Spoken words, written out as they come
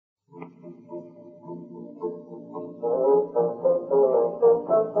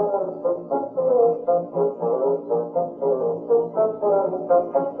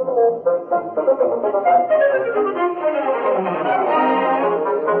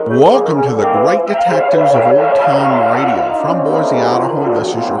Welcome to the Great Detectives of Old Time Radio. From Boise, Idaho, this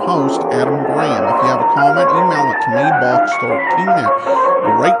is your host, Adam Graham. If you have a comment, email it to me, box13 at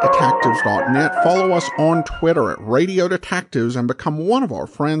greatdetectives.net. Follow us on Twitter at Radio Detectives and become one of our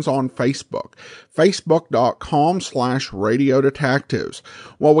friends on Facebook, facebook.com/Radio Detectives.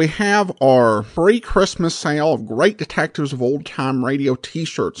 Well, we have our free Christmas sale of Great Detectives of Old Time Radio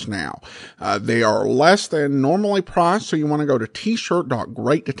t-shirts now. They are less than normally priced, so you want to go to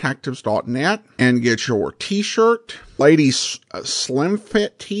t-shirt.greatdetectives.net and get your t-shirt, ladies slim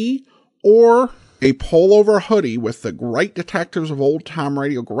fit tee, or a pullover hoodie with the Great Detectives of Old Time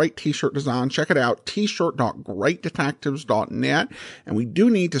Radio great t-shirt design. Check it out, t-shirt.greatdetectives.net. And we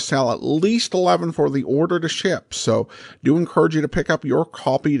do need to sell at least 11 for the order to ship, so do encourage you to pick up your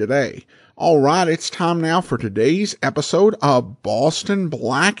copy today. All right, it's time now for today's episode of Boston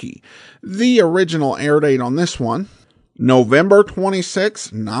Blackie. The original air date on this one, November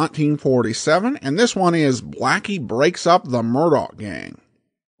 26, 1947, and this one is Blackie Breaks Up the Murdoch Gang.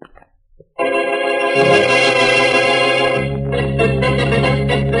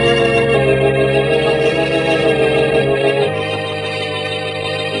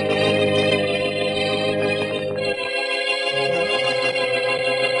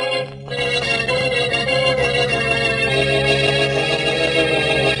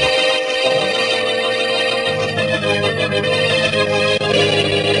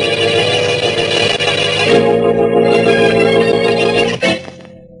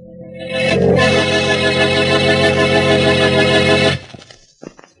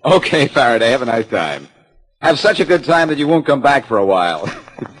 Okay, Farraday, have a nice time. Have such a good time that you won't come back for a while.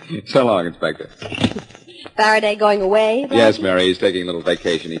 So long, Inspector. Farraday going away? Blackie? Yes, Mary, he's taking a little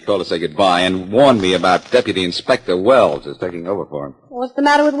vacation. He called to say goodbye and warned me about Deputy Inspector Wells is taking over for him. What's the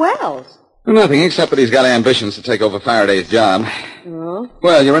matter with Wells? Nothing, except that he's got ambitions to take over Faraday's job. Oh?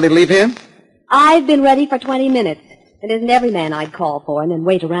 Well, you ready to leave here? I've been ready for 20 minutes. It isn't every man I'd call for and then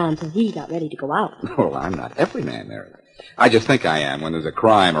wait around till he got ready to go out. Well, I'm not every man, Mary. I just think I am when there's a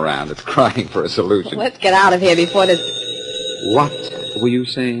crime around that's crying for a solution. Let's get out of here before there's... What were you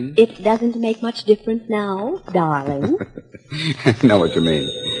saying? It doesn't make much difference now, darling. I know what you mean.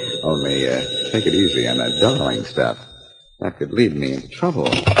 Only, take it easy on that darling stuff. That could lead me into trouble.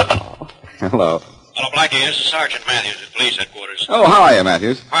 Oh. Hello. Hello, Blackie. This is Sergeant Matthews at Police Headquarters. Oh, how are you,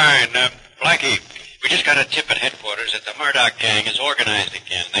 Matthews? Fine. Blackie, we just got a tip at headquarters that the Murdoch gang is organized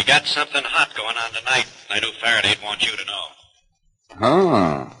again. They got something hot going on tonight. I knew Faraday'd want you to know.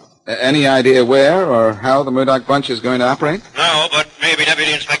 Oh. Any idea where or how the Murdoch bunch is going to operate? No, but maybe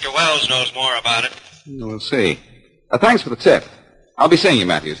Deputy Inspector Wells knows more about it. We'll see. Thanks for the tip. I'll be seeing you,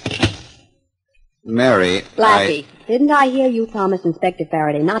 Matthews. Mary, Blackie, didn't I hear you promise Inspector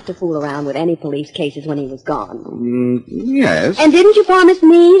Farraday not to fool around with any police cases when he was gone? Yes. And didn't you promise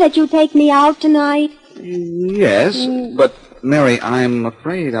me that you'd take me out tonight? Yes, but, Mary, I'm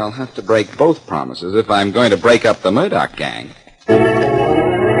afraid I'll have to break both promises if I'm going to break up the Murdoch gang.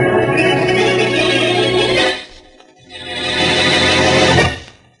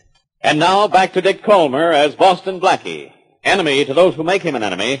 And now back to Dick Colmer as Boston Blackie. Enemy to those who make him an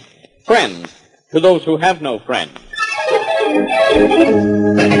enemy. Friend to those who have no friends.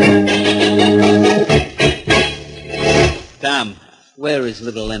 Tom, where is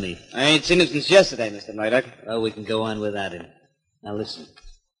little Lemmy? I ain't seen him since yesterday, Mr. Murdoch. Well, we can go on without him. Now listen.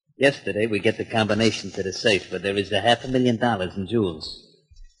 Yesterday we get the combination to the safe, but there is $500,000 in jewels.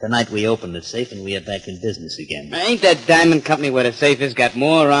 Tonight we open the safe and we are back in business again. Ain't that diamond company where the safe is got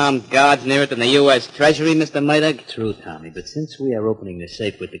more armed guards near it than the U.S. Treasury, Mr. Murdoch? True, Tommy, but since we are opening the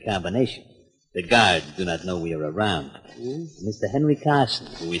safe with the combination, the guards do not know we are around. Mr. Henry Carson,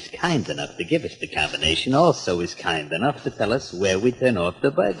 who is kind enough to give us the combination, also is kind enough to tell us where we turn off the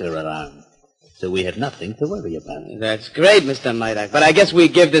burglar alarm. So we have nothing to worry about. That's great, Mr. Murdoch. But I guess we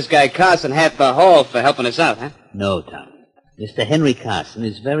give this guy Carson half the haul for helping us out, huh? No, Tommy. Mr. Henry Carson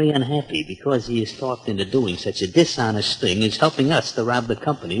is very unhappy because he is talked into doing such a dishonest thing as helping us to rob the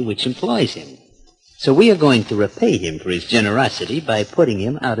company which employs him. So we are going to repay him for his generosity by putting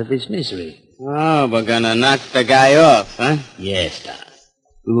him out of his misery. Oh, we're gonna knock the guy off, huh? Yes, Tom.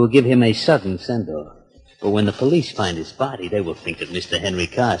 We will give him a sudden send-off. But when the police find his body, they will think that Mr. Henry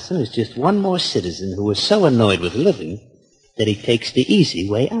Carson is just one more citizen who is so annoyed with living that he takes the easy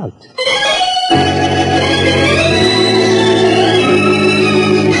way out.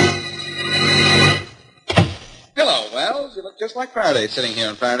 Hello, Wells. You look just like Faraday sitting here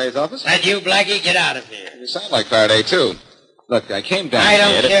in Faraday's office. That you, Blackie? Get out of here. You sound like Faraday, too. Look, I came down I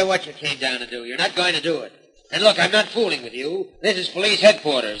here don't care what you came down to do. You're not going to do it. And look, I'm not fooling with you. This is police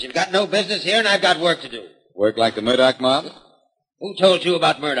headquarters. You've got no business here, and I've got work to do. Work like the Murdoch mob? Who told you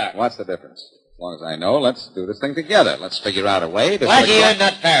about Murdoch? What's the difference? As long as I know, let's do this thing together. Let's figure out a way to... Blackie, I'm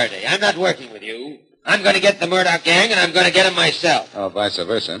not Farraday. I'm not working with you. I'm going to get the Murdoch gang, and I'm going to get them myself. Oh, vice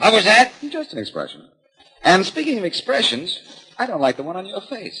versa. How was that? Just an expression. And speaking of expressions, I don't like the one on your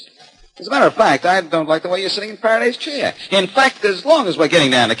face. As a matter of fact, I don't like the way you're sitting in Faraday's chair. In fact, as long as we're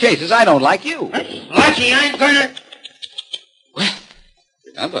getting down to cases, I don't like you. Blackie, I'm going to... Well,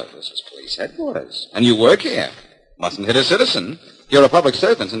 remember, this is police headquarters, and you work here. Mustn't hit a citizen. You're a public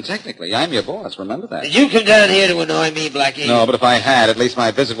servant, and technically, I'm your boss. Remember that. Did you come down here to annoy me, Blackie? No, but if I had, at least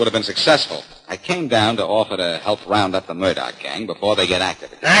my visit would have been successful. I came down to offer to help round up the Murdoch gang before they get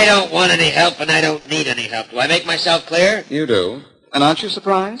active again. I don't want any help, and I don't need any help. Do I make myself clear? You do. And aren't you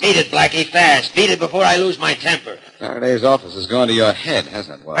surprised? Beat it, Blackie, fast. Beat it before I lose my temper. Faraday's office has gone to your head,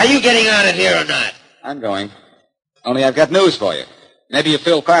 hasn't it, Wells? Are you getting out of here or not? I'm going. Only I've got news for you. Maybe you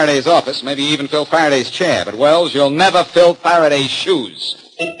fill Faraday's office, maybe you even fill Faraday's chair, but, Wells, you'll never fill Faraday's shoes.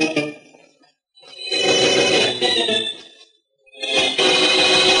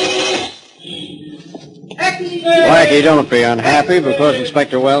 Blackie, don't be unhappy because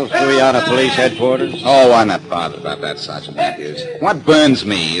Inspector Wells threw you out of police headquarters. Oh, I'm not bothered about that, Sergeant Matthews. What burns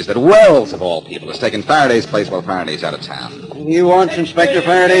me is that Wells, of all people, has taken Faraday's place while Faraday's out of town. He wants Inspector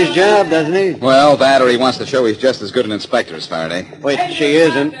Faraday's job, doesn't he? Well, that or he wants to show he's just as good an inspector as Faraday. Which he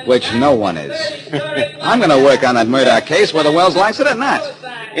isn't. Which no one is. I'm going to work on that Murdoch case whether Wells likes it or not.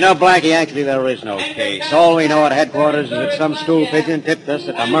 You know, Blackie, actually there is no case. All we know at headquarters is that some stool pigeon tipped us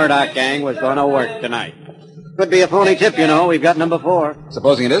that the Murdoch gang was going to work tonight. Could be a phony tip, you know. We've got number 4.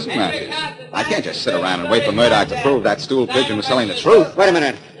 Supposing it isn't, Matthews. I can't just sit around and wait for Murdoch to prove that stool pigeon was telling the truth. Wait a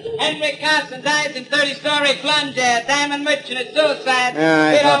minute. Henry Carson dies in 30-story plunge at Diamond Merchant at suicide.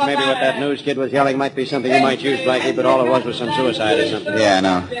 I thought maybe what that news kid was yelling might be something you might use, Blackie, but all it was some suicide or something. Yeah, I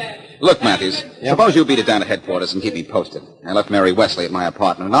know. Look, Matthews, suppose you beat it down to headquarters and keep me posted. I left Mary Wesley at my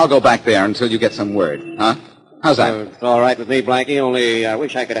apartment, and I'll go back there until you get some word. Huh? How's that? It's all right with me, Blackie, only I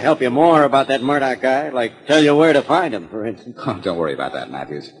wish I could help you more about that Murdoch guy, like tell you where to find him, for instance. Oh, don't worry about that,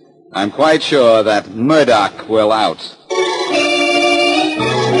 Matthews. I'm quite sure that Murdoch will out. Here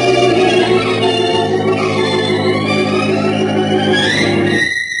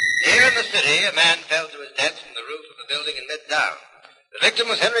in the city, a man fell to his death from the roof of a building in Mid-Town. The victim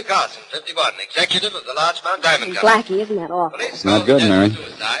was Henry Carson, 51, executive of the Largemount Diamond Company. Blackie, isn't that awful? It's not good, Mary.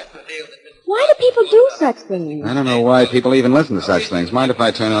 Why do people do such things? I don't know why people even listen to such things. Mind if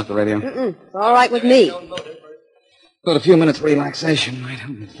I turn off the radio? It's all right with me. Got a few minutes relaxation. Might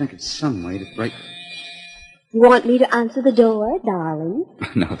help me think of some way to break... You want me to answer the door, darling?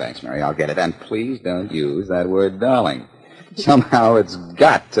 No, thanks, Mary. I'll get it. And please don't use that word darling. Somehow it's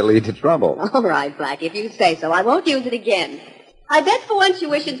got to lead to trouble. All right, Blackie, if you say so. I won't use it again. I bet for once you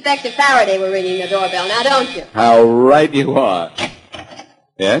wish Inspector Farraday were ringing the doorbell, now don't you? How right you are.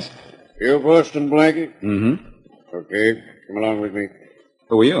 Yes? You Boston, Blackie? Mm-hmm. Okay, come along with me.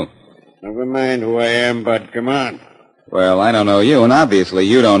 Who are you? Never mind who I am, Bud. Come on. Well, I don't know you, and obviously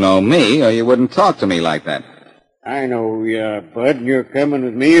you don't know me, or you wouldn't talk to me like that. I know who you are, Bud, and you're coming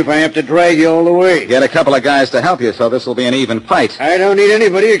with me if I have to drag you all the way. Get a couple of guys to help you, so this will be an even fight. I don't need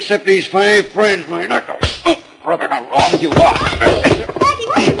anybody except these 5 friends, my knuckles. Oh, brother, how wrong you are. Blackie,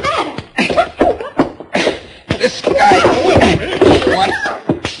 what's the matter? This guy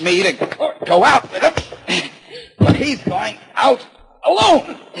wants me to go out with him, but he's going out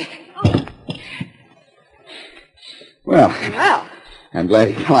alone. Well, I'm glad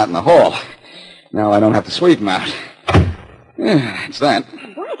he fell out in the hall. Now I don't have to sweep him out. Yeah, it's that.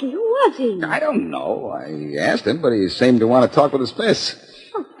 Blackie, who was he? I don't know. I asked him, but he seemed to want to talk with his fists.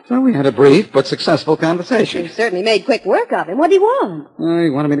 So we had a brief but successful conversation. You certainly made quick work of him. What did he want? He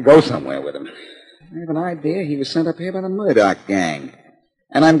wanted me to go somewhere with him. I have an idea he was sent up here by the Murdoch gang.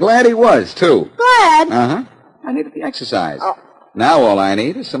 And I'm glad he was, too. Glad? Uh-huh. I needed the exercise. Oh. Now all I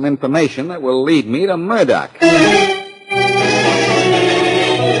need is some information that will lead me to Murdoch.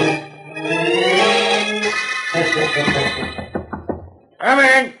 Come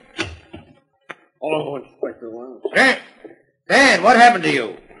in. Hello, Inspector Wells. Dan, what happened to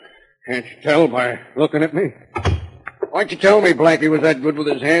you? Can't you tell by looking at me? Why'd you tell me Blackie was that good with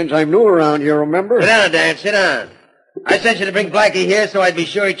his hands? I'm new around here, remember? Sit down, Dan, sit down. I sent you to bring Blackie here so I'd be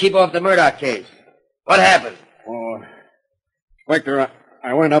sure he'd keep off the Murdoch case. What happened? Oh, Inspector,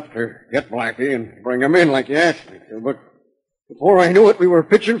 I went up to get Blackie and bring him in like you asked me to, but before I knew it, we were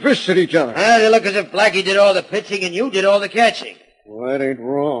pitching fists at each other. They look as if Blackie did all the pitching and you did all the catching. Well, that ain't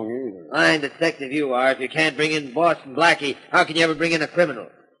wrong either. Fine detective you are. If you can't bring in Boston Blackie, how can you ever bring in a criminal?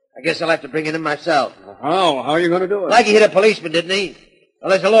 I guess I'll have to bring in him myself. How? How are you going to do it? Blackie hit a policeman, didn't he?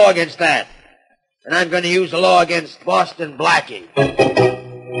 Well, there's a law against that. And I'm going to use the law against Boston Blackie.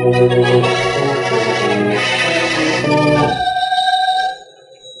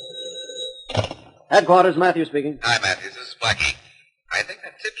 Headquarters, Matthew speaking. Hi, Matthews. This is Blackie. I think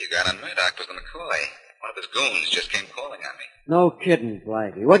that tip you got on Murdoch was the McCoy. One of his goons just came calling on me. No kidding,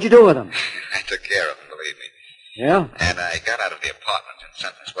 Blackie. What'd you do with him? I took care of him, believe me. Yeah? And I got out of the apartment and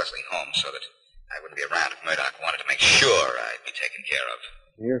sent Miss Wesley home so that I wouldn't be around if Murdoch wanted to make sure I'd be taken care of.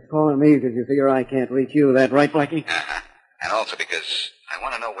 You're calling me because you figure I can't reach you. That right, Blackie? Uh-huh. And also because I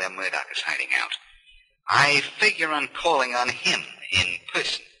want to know where Murdoch is hiding out. I figure on calling on him in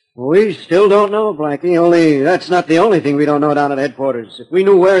person. We still don't know, Blackie, only that's not the only thing we don't know down at headquarters. If we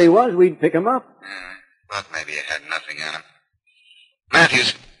knew where he was, we'd pick him up. But maybe you had nothing on him.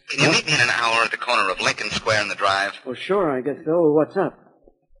 Matthews, can you meet me in an hour at the corner of Lincoln Square and the Drive? Well, sure, I guess so. What's up?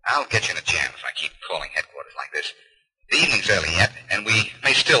 I'll get you in a jam if I keep calling headquarters like this. The evening's early yet, and we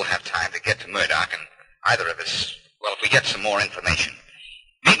may still have time to get to Murdoch, and either of us, well, if we get some more information.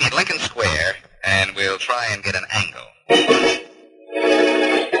 Meet me at Lincoln Square, and we'll try and get an angle.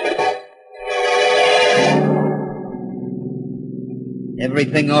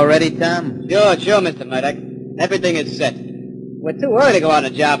 Everything all ready, Tom? Sure, Mr. Murdoch. Everything is set. We're too early to go on the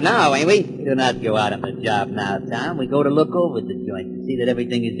job now, ain't we? We do not go out on the job now, Tom. We go to look over the joint to see that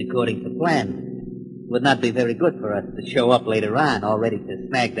everything is according to plan. It would not be very good for us to show up later on, all ready to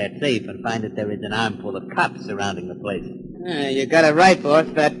snag that safe and find that there is an armful of cops surrounding the place. You got it right, boss.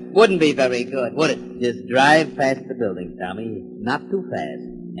 That wouldn't be very good, would it? Just drive past the building, Tommy. Not too fast.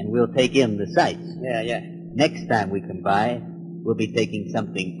 And we'll take in the sights. Yeah. Next time we come by, we'll be taking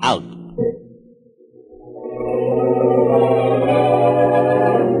something out.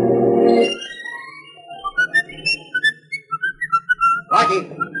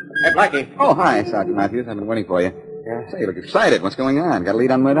 Blackie! Hey, Blackie. Oh, hi, Sergeant Matthews. I've been waiting for you. Yeah? Say, you look excited. What's going on? Got a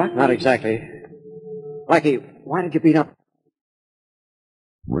lead on Murdoch? Not exactly. Blackie, why did you beat up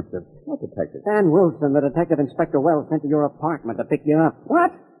What detective? Dan Wilson, the detective Inspector Wells sent to your apartment to pick you up?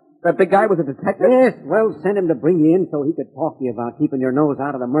 What? That big guy was a detective? Yes, Wells sent him to bring you in so he could talk to you about keeping your nose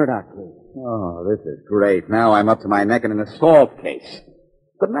out of the Murdoch case. Oh, this is great. Now I'm up to my neck in an assault case.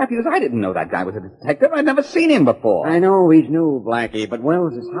 But, Matthews, I didn't know that guy was a detective. I'd never seen him before. I know he's new, Blackie, but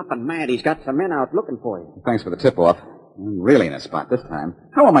Wells is hopping mad. He's got some men out looking for you. Thanks for the tip-off. I'm really in a spot this time.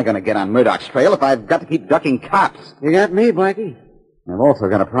 How am I going to get on Murdoch's trail if I've got to keep ducking cops? You got me, Blackie? I've also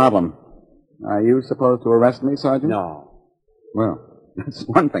got a problem. Are you supposed to arrest me, Sergeant? No. Well, that's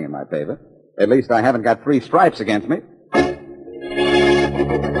one thing in my favor. At least I haven't got 3 stripes against me.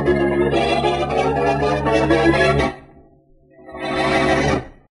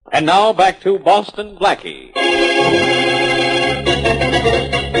 And now back to Boston Blackie.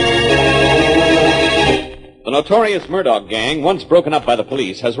 The notorious Murdoch gang, once broken up by the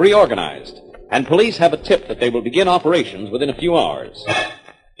police, has reorganized, and police have a tip that they will begin operations within a few hours.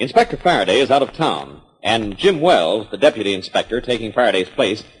 Inspector Farraday is out of town, and Jim Wells, the deputy inspector taking Faraday's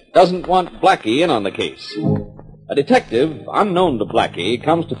place, doesn't want Blackie in on the case. A detective, unknown to Blackie,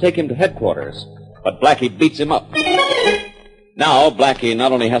 comes to take him to headquarters, but Blackie beats him up. Now, Blackie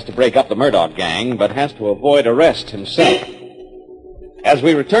not only has to break up the Murdoch gang, but has to avoid arrest himself. As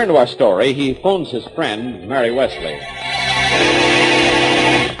we return to our story, he phones his friend, Mary Wesley.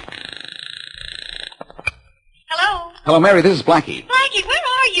 Hello? Hello, Mary. This is Blackie. Blackie, where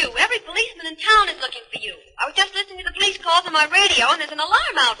are you? Every policeman in town is looking for you. I was just listening to the police calls on my radio, and there's an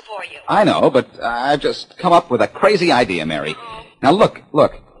alarm out for you. I know, but I've just come up with a crazy idea, Mary. Now, look.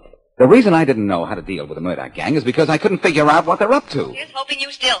 The reason I didn't know how to deal with the Murdoch gang is because I couldn't figure out what they're up to. Here's hoping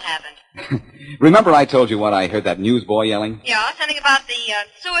you still haven't. Remember I told you what I heard that newsboy yelling? Yeah, something about the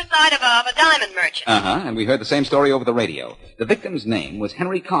suicide of a diamond merchant. Uh-huh, and we heard the same story over the radio. The victim's name was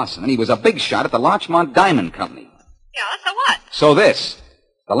Henry Carson, and he was a big shot at the Larchmont Diamond Company. Yeah, so what? So this.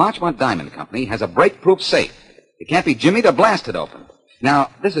 The Larchmont Diamond Company has a break-proof safe. It can't be jimmied or blasted open.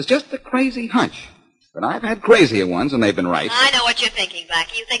 Now, this is just a crazy hunch. But I've had crazier ones, and they've been right. I know what you're thinking,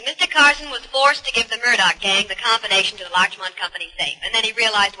 Blackie. You think Mr. Carson was forced to give the Murdoch gang the combination to the Larchmont Company safe, and then he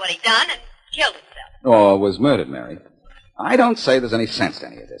realized what he'd done and killed himself. Or was murdered, Mary. I don't say there's any sense to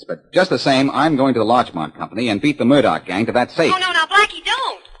any of this, but just the same, I'm going to the Larchmont Company and beat the Murdoch gang to that safe. Oh, no, now, Blackie,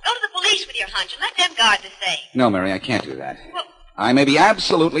 don't. Go to the police with your hunch and let them guard the safe. No, Mary, I can't do that. Well, I may be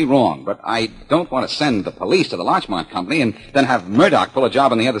absolutely wrong, but I don't want to send the police to the Larchmont Company and then have Murdoch pull a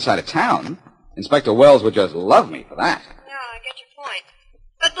job on the other side of town. Inspector Wells would just love me for that. yeah, I get your point.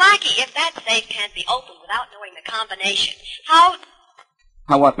 But, Blackie, if that safe can't be opened without knowing the combination, how...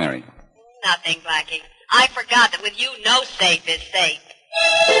 How what, Mary? Nothing, Blackie. I forgot that with you, no safe is safe.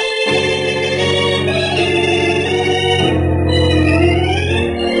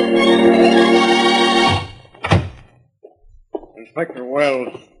 Inspector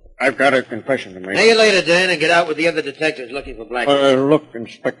Wells, I've got a confession to make. Hang it later, Dan, and get out with the other detectives looking for Blackie. Look,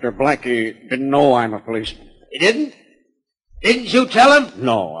 Inspector, Blackie didn't know I'm a policeman. He didn't? Didn't you tell him?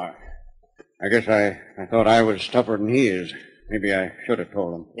 No, I guess I thought I was tougher than he is. Maybe I should have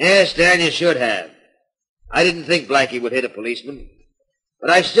told him. Yes, Dan, you should have. I didn't think Blackie would hit a policeman. But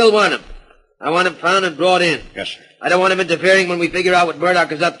I still want him. I want him found and brought in. Yes, sir. I don't want him interfering when we figure out what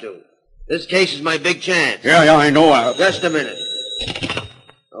Murdoch is up to. This case is my big chance. Yeah, I know. Just a minute.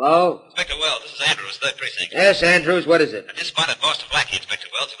 Hello? Inspector Wells, this is Andrews, 3rd Precinct. Yes, Andrews, what is it? I just spotted Boston Blackie, Inspector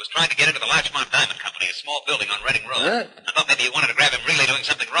Wells. He was trying to get into the Larchmont Diamond Company, a small building on Reading Road. Huh? I thought maybe you wanted to grab him really doing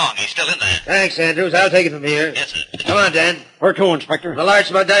something wrong. He's still in there. Thanks, Andrews. I'll take it from here. Yes, sir. Come on, Dan. Where to, Inspector? The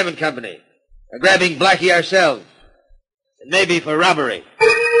Larchmont Diamond Company. We're grabbing Blackie ourselves. And maybe for robbery.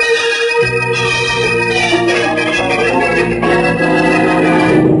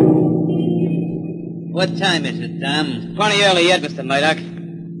 What time is it, Tom? Plenty early yet, Mr. Murdoch.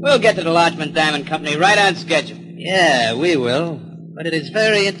 We'll get to the Larchmont Diamond Company right on schedule. Yeah, we will. But it is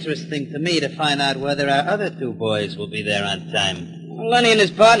very interesting to me to find out whether our other two boys will be there on time. Well, Lenny and his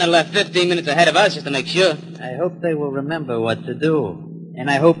partner left 15 minutes ahead of us just to make sure. I hope they will remember what to do. And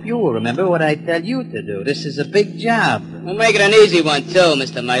I hope you will remember what I tell you to do. This is a big job. We'll make it an easy one, too,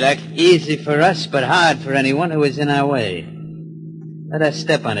 Mr. Murdoch. Easy for us, but hard for anyone who is in our way. Let us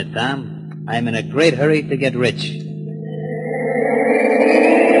step on it, Tom. I'm in a great hurry to get rich.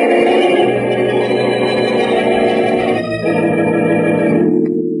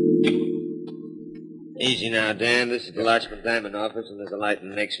 Easy now, Dan. This is the Larchmont Diamond office, and there's a light in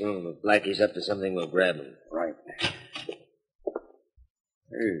the next room. If Blackie's up to something, we'll grab him. Right.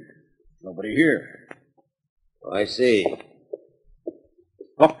 Hey, nobody here. Oh, I see.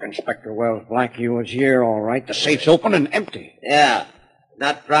 Look, Inspector Wells, Blackie was here, all right. The safe's open and empty. Yeah.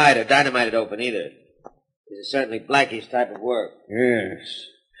 Not fried or dynamited open, either. This is certainly Blackie's type of work.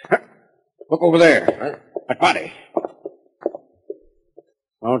 Yes. Look over there. What? That body.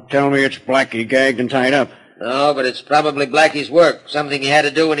 Don't tell me it's Blackie gagged and tied up. No, but it's probably Blackie's work. Something he had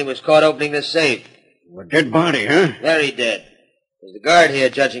to do when he was caught opening this safe. A dead body, huh? Very dead. There's the guard here,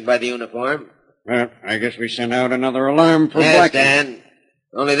 judging by the uniform. Well, I guess we sent out another alarm for Yes, Blackie. Dan.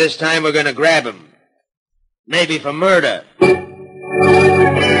 Only this time we're going to grab him. Maybe for murder.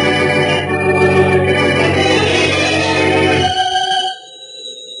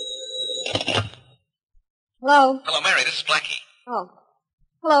 Hello? Hello, Mary. This is Blackie. Oh.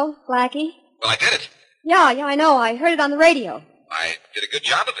 Hello, Blackie. Well, I did it. Yeah, I know. I heard it on the radio. I did a good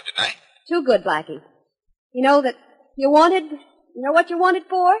job of it, didn't I? Too good, Blackie. You know that you wanted... You know what you wanted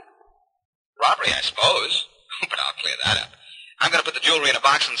for? Robbery, I suppose. But I'll clear that up. I'm going to put the jewelry in a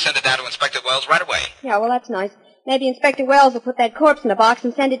box and send it down to Inspector Wells right away. Yeah, well, that's nice. Maybe Inspector Wells will put that corpse in a box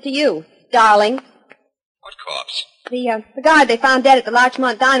and send it to you, darling. What corpse? The guard they found dead at the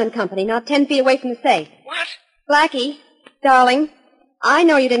Larchmont Diamond Company, not 10 feet away from the safe. What? Blackie, darling, I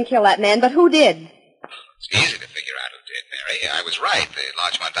know you didn't kill that man, but who did? It's easy to figure out who did, Mary. I was right. The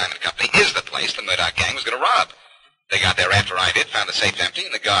Larchmont Diamond Company is the place the Murdoch gang was going to rob. They got there after I did, found the safe empty,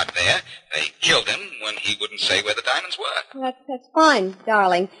 and the guard there. They killed him when he wouldn't say where the diamonds were. Well, that's fine,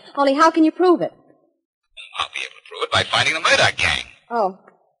 darling. Only how can you prove it? I'll be able to prove it by finding the Murdoch gang. Oh.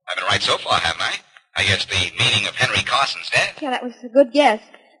 I've been right so far, haven't I? I guess the meaning of Henry Carson's death. Yeah, that was a good guess.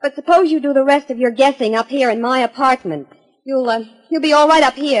 But suppose you do the rest of your guessing up here in my apartment. You'll be all right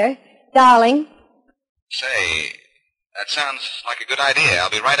up here, darling. Say, that sounds like a good idea. I'll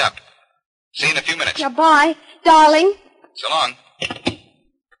be right up. See you in a few minutes. Yeah, bye, darling. So long.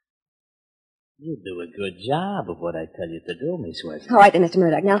 You do a good job of what I tell you to do, Miss West. All right then, Mr.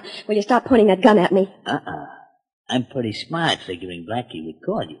 Murdoch. Now, will you stop pointing that gun at me? I'm pretty smart figuring Blackie would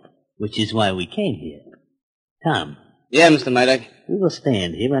call you, which is why we came here. Tom. Yeah, Mr. Murdoch. We will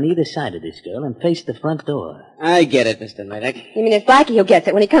stand here on either side of this girl and face the front door. I get it, Mr. Murdoch. You mean it's Blackie who gets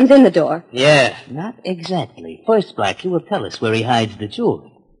it when he comes in the door? Yeah. Not exactly. First, Blackie will tell us where he hides the jewelry.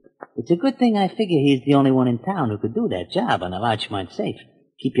 It's a good thing I figure he's the only one in town who could do that job on a Larchmont safe.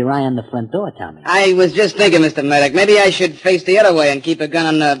 Keep your eye on the front door, Tommy. I was just thinking, Mr. Murdoch, maybe I should face the other way and keep a gun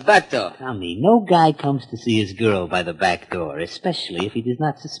on the back door. Tommy, no guy comes to see his girl by the back door, especially if he does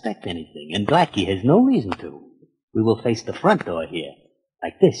not suspect anything, and Blackie has no reason to. We will face the front door here,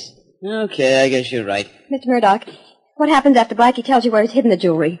 like this. Okay, I guess you're right. Mr. Murdoch, what happens after Blackie tells you where he's hidden the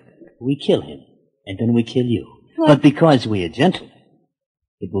jewelry? We kill him, and then we kill you. What? But because we are gentlemen,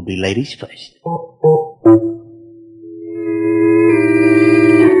 it will be ladies first.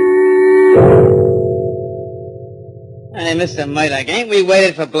 Hey, Mr. Murdoch, ain't we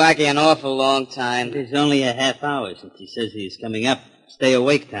waited for Blackie an awful long time? It is only a half hour since he says he is coming up. Stay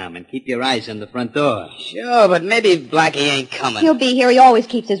awake, Tom, and keep your eyes on the front door. Sure, but maybe Blackie ain't coming. He'll be here. He always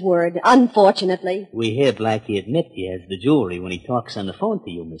keeps his word, unfortunately. We hear Blackie admit he has the jewelry when he talks on the phone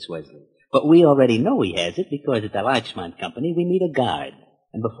to you, Miss Wesley. But we already know he has it because at the Larchmont Company we meet a guard.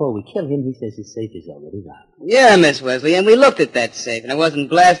 And before we kill him, he says his safe is already locked. Yeah, Miss Wesley, and we looked at that safe, and it wasn't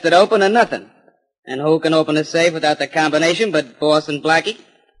blasted open or nothing. And who can open a safe without the combination but Boss and Blackie?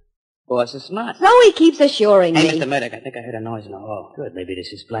 Boss is smart. So he keeps assuring me. Hey, Mr. Murdoch, I think I heard a noise in the hall. Good, maybe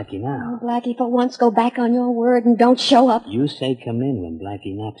this is Blackie now. Oh, Blackie, for once, go back on your word and don't show up. You say come in when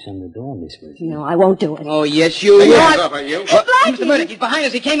Blackie knocks on the door, Miss Wesley. No, I won't do it. Oh, yes, you will. Hands up, are you? Blackie! Mr. Murdoch, he's behind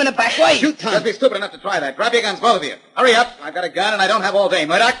us. He came in the back way. Shoot, Tom. Just be stupid enough to try that. Grab your guns, both of you. Hurry up. I've got a gun and I don't have all day.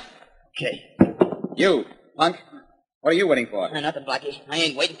 Murdoch? Okay. You, punk. What are you waiting for? Nothing, Blackie. I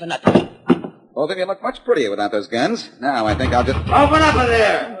ain't waiting for nothing. Both of you look much prettier without those guns. Now, I think I'll just... Open up in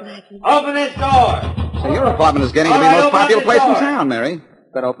there! Open this door! So your apartment is getting to be the most popular place in town, Mary.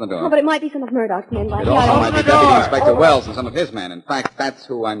 Better open the Oh, door. but it might be some of Murdoch's men, Blackie. It also might be the Deputy door. Inspector Wells and some of his men. In fact, that's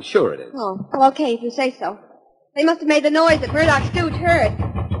who I'm sure it is. Oh, well, okay, if you say so. They must have made the noise that Murdoch's stooge heard.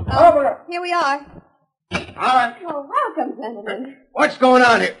 Here we are. All right. Oh, welcome, gentlemen. What's going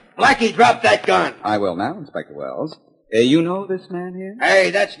on here? Blackie, drop that gun. I will now, Inspector Wells. You know this man here?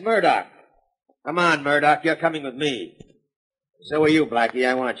 Hey, that's Murdoch. Come on, Murdoch. You're coming with me. So are you, Blackie.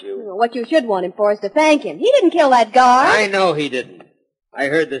 I want you. What you should want him for is to thank him. He didn't kill that guard. I know he didn't. I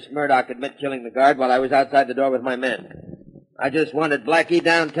heard this Murdoch admit killing the guard while I was outside the door with my men. I just wanted Blackie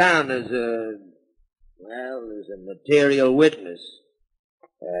downtown as a material witness.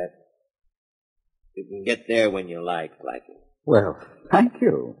 You can get there when you like, Blackie. Well, thank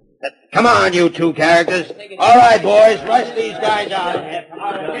you. Come on, you two characters. All right, boys, rush these guys out.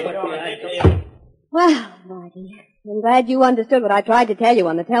 Well, Marty, I'm glad you understood what I tried to tell you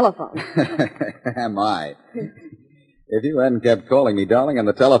on the telephone. Am I? If you hadn't kept calling me darling on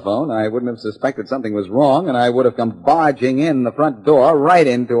the telephone, I wouldn't have suspected something was wrong, and I would have come barging in the front door right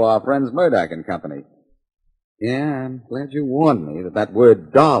into our friends Murdoch and Company. Yeah, I'm glad you warned me that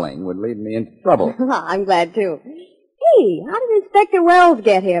word darling would lead me into trouble. I'm glad, too. Hey, how did Inspector Wells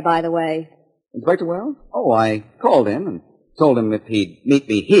get here, by the way? Inspector Wells? Oh, I called him and told him if he'd meet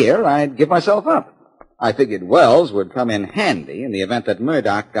me here, I'd give myself up. I figured Wells would come in handy in the event that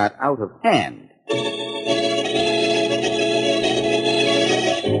Murdoch got out of hand.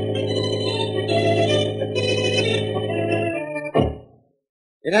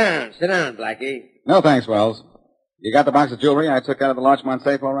 Sit down, Blackie. No, thanks, Wells. You got the box of jewelry I took out of the Larchmont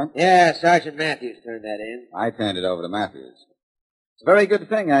safe all right? Yeah, Sergeant Matthews turned that in. I turned it over to Matthews. It's a very good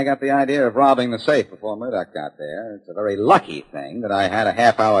thing I got the idea of robbing the safe before Murdoch got there. It's a very lucky thing that I had a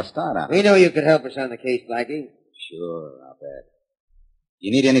half-hour start on it. We know you could help us on the case, Blackie. Sure, I'll bet.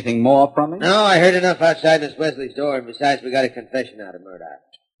 You need anything more from me? No, I heard enough outside Miss Wesley's door, and besides, we got a confession out of Murdoch.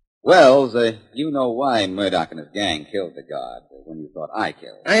 Wells, you know why Murdoch and his gang killed the guard when you thought I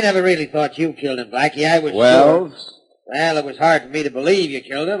killed him. I never really thought you killed him, Blackie. I was Wells? sure. Well, it was hard for me to believe you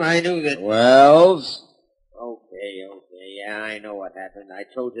killed him. I knew that... Wells? Okay. Yeah, I know what happened.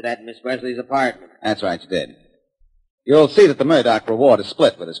 I told you that in Miss Wesley's apartment. That's right, you did. You'll see that the Murdoch reward is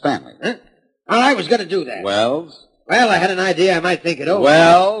split with his family. Huh? Well, I was going to do that. Wells? Well, I had an idea I might think it over.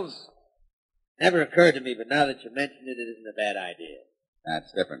 Wells? Never occurred to me, but now that you mention it, it isn't a bad idea.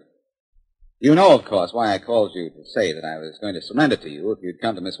 That's different. You know, of course, why I called you to say that I was going to surrender to you if you'd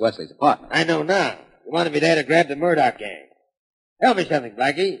come to Miss Wesley's apartment. I know now. You wanted me there to grab the Murdoch gang. Tell me something,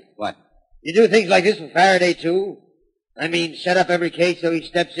 Blackie. What? You do things like this with Farraday, too? I mean, set up every case so he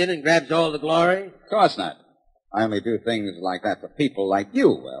steps in and grabs all the glory? Of course not. I only do things like that for people like you,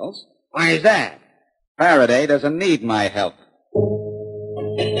 Wells. Why is that? Farraday doesn't need my help.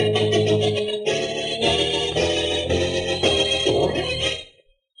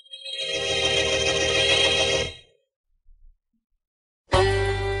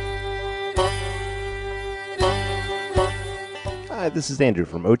 Hi, this is Andrew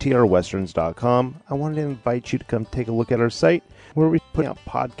from OTRWesterns.com. I wanted to invite you to come take a look at our site where we put out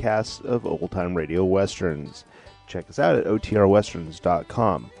podcasts of old-time radio westerns. Check us out at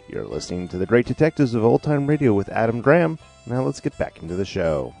OTRWesterns.com. You're listening to The Great Detectives of Old Time Radio with Adam Graham. Now let's get back into the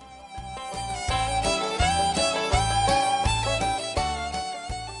show.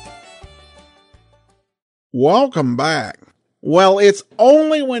 Welcome back. Well, it's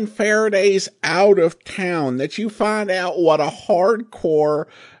only when Faraday's out of town that you find out what a hardcore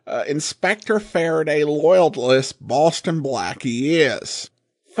Inspector Farraday loyalist Boston Blackie is.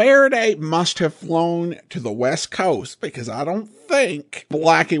 Farraday must have flown to the West Coast, because I don't think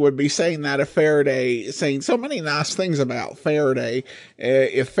Blackie would be saying that if Farraday, saying so many nice things about Farraday,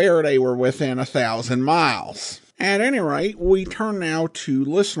 if Farraday were within 1,000 miles. At any rate, we turn now to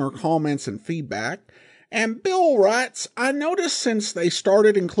listener comments and feedback. And Bill writes, I noticed since they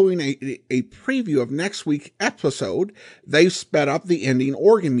started including a preview of next week's episode, they've sped up the ending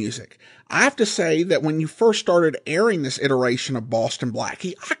organ music. I have to say that when you first started airing this iteration of Boston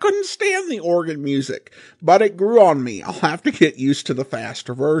Blackie, I couldn't stand the organ music, but it grew on me. I'll have to get used to the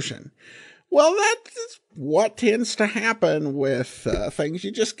faster version. Well, that's what tends to happen with things.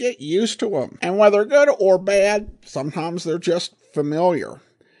 You just get used to them. And whether good or bad, sometimes they're just familiar.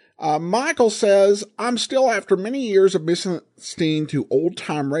 Michael says, I'm still, after many years of listening to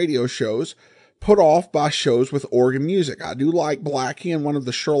old-time radio shows, put off by shows with organ music. I do like Blackie and one of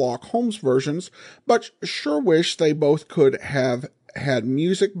the Sherlock Holmes versions, but sure wish they both could have had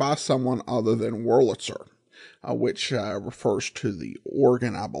music by someone other than Wurlitzer, which refers to the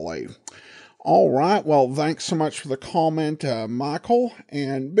organ, I believe. All right, well, thanks so much for the comment, Michael.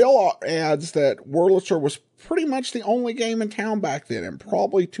 And Bill adds that Wurlitzer was pretty much the only game in town back then, and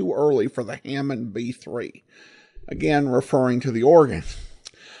probably too early for the Hammond B3. Again, referring to the organ.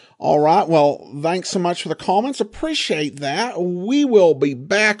 All right, well, thanks so much for the comments. Appreciate that. We will be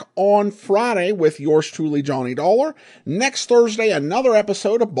back on Friday with yours truly, Johnny Dollar. Next Thursday, another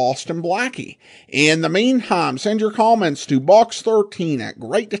episode of Boston Blackie. In the meantime, send your comments to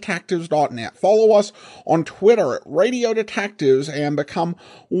box13@greatdetectives.net. Follow us on Twitter at Radio Detectives and become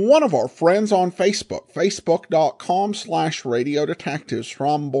one of our friends on Facebook, facebook.com/Radio Detectives.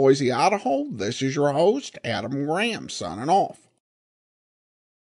 From Boise, Idaho, this is your host, Adam Graham, signing off.